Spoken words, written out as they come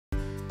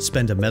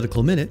Spend a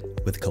medical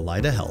minute with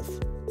Colorectal Health.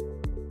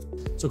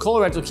 So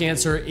colorectal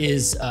cancer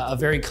is a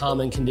very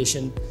common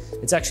condition.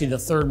 It's actually the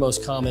third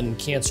most common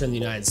cancer in the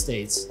United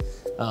States.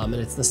 And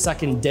it's the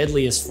second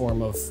deadliest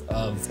form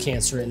of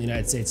cancer in the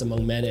United States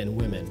among men and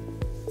women.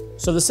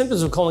 So the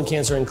symptoms of colon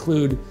cancer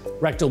include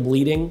rectal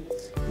bleeding,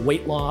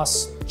 weight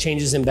loss,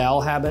 changes in bowel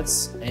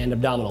habits, and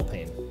abdominal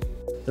pain.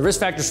 The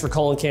risk factors for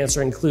colon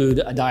cancer include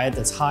a diet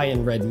that's high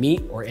in red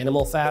meat or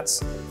animal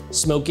fats,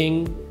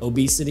 smoking,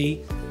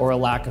 obesity, or a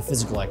lack of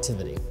physical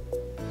activity.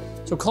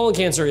 So colon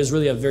cancer is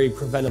really a very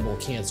preventable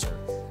cancer.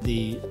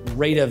 The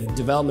rate of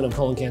development of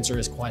colon cancer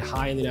is quite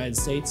high in the United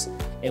States,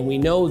 and we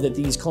know that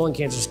these colon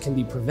cancers can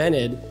be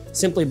prevented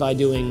simply by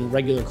doing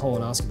regular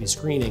colonoscopy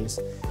screenings,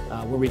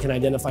 where we can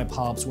identify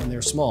polyps when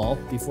they're small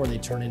before they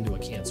turn into a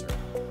cancer.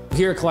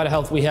 Here at Colorectal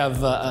Health, we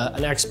have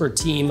an expert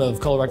team of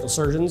colorectal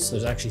surgeons.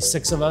 There's actually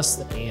 6 of us,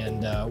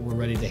 and we're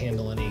ready to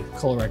handle any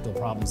colorectal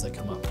problems that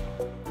come up.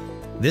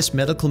 This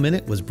medical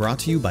minute was brought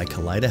to you by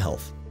Colorectal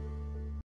Health.